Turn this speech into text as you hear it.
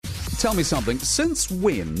Tell me something. Since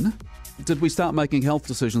when did we start making health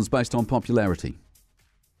decisions based on popularity?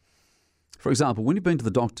 For example, when you've been to the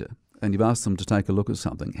doctor and you've asked them to take a look at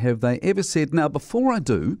something, have they ever said, now, before I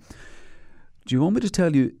do you want me to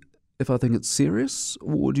tell you if I think it's serious,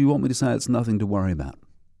 or do you want me to say it's nothing to worry about?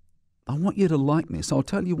 I want you to like me, so I'll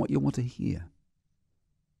tell you what you want to hear.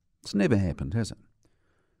 It's never happened, has it?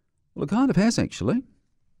 Well, it kind of has, actually.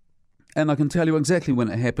 And I can tell you exactly when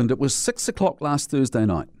it happened. It was 6 o'clock last Thursday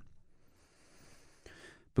night.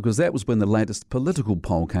 Because that was when the latest political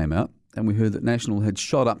poll came out, and we heard that National had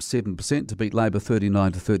shot up 7% to beat Labour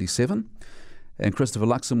 39 to 37, and Christopher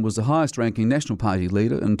Luxon was the highest-ranking National Party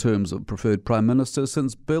leader in terms of preferred Prime Minister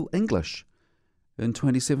since Bill English in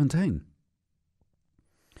 2017.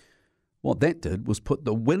 What that did was put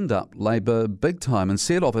the wind up Labour big time and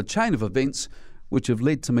set off a chain of events which have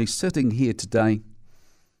led to me sitting here today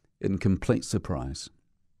in complete surprise.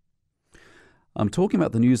 I'm talking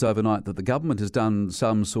about the news overnight that the government has done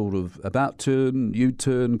some sort of about-turn,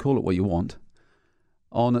 U-turn, call it what you want,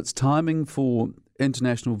 on its timing for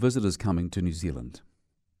international visitors coming to New Zealand.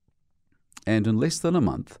 And in less than a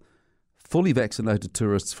month, fully vaccinated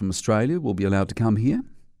tourists from Australia will be allowed to come here,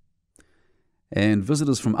 and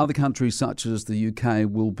visitors from other countries such as the UK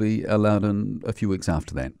will be allowed in a few weeks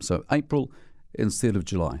after that. So April instead of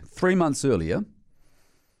July. 3 months earlier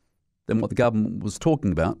than what the government was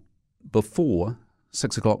talking about before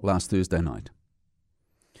 6 o'clock last Thursday night.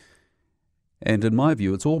 And in my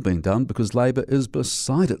view, it's all being done because Labour is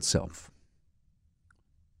beside itself,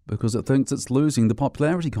 because it thinks it's losing the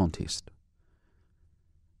popularity contest.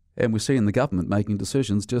 And we're seeing the government making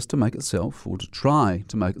decisions just to make itself, or to try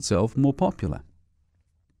to make itself, more popular.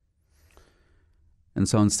 And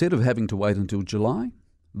so instead of having to wait until July,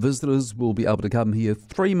 visitors will be able to come here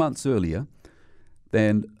 3 months earlier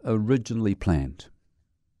than originally planned.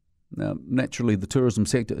 Now, naturally, the tourism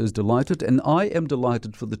sector is delighted, and I am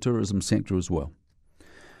delighted for the tourism sector as well.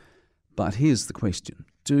 But here's the question.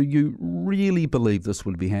 Do you really believe this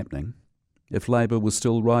would be happening if Labour was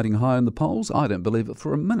still riding high in the polls? I don't believe it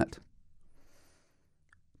for a minute.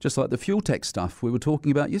 Just like the fuel tax stuff we were talking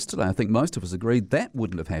about yesterday, I think most of us agreed that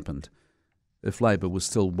wouldn't have happened if Labour was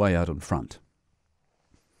still way out in front.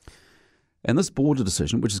 And this border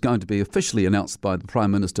decision, which is going to be officially announced by the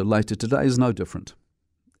Prime Minister later today, is no different.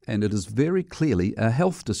 And it is very clearly a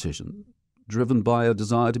health decision driven by a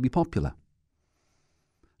desire to be popular.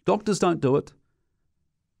 Doctors don't do it,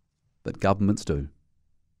 but governments do.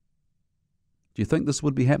 Do you think this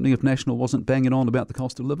would be happening if National wasn't banging on about the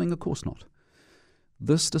cost of living? Of course not.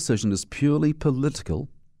 This decision is purely political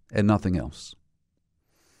and nothing else.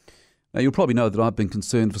 Now, you'll probably know that I've been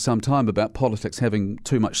concerned for some time about politics having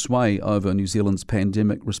too much sway over New Zealand's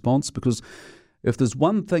pandemic response, because if there's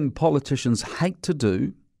one thing politicians hate to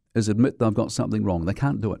do is admit they've got something wrong. They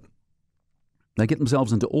can't do it. They get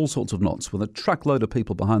themselves into all sorts of knots with a truckload of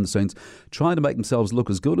people behind the scenes trying to make themselves look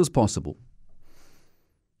as good as possible.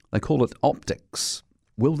 They call it optics.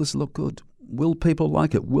 Will this look good? Will people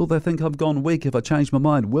like it? Will they think I've gone weak if I change my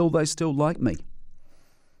mind? Will they still like me?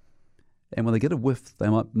 And when they get a whiff they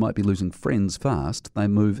might be losing friends fast, they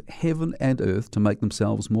move heaven and earth to make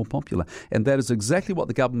themselves more popular. And that is exactly what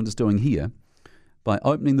the government is doing here by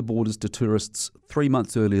opening the borders to tourists 3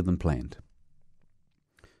 months earlier than planned.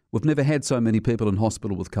 We've never had so many people in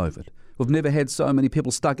hospital with COVID. We've never had so many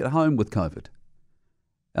people stuck at home with COVID.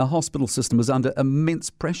 Our hospital system is under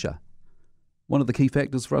immense pressure. One of the key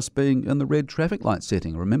factors for us being in the red traffic light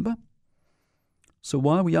setting, remember? So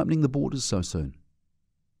why are we opening the borders so soon?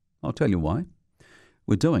 I'll tell you why.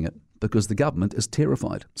 We're doing it because the government is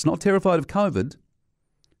terrified. It's not terrified of COVID.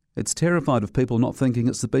 It's terrified of people not thinking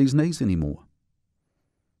it's the bee's knees anymore.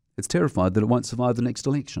 It's terrified that it won't survive the next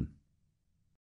election.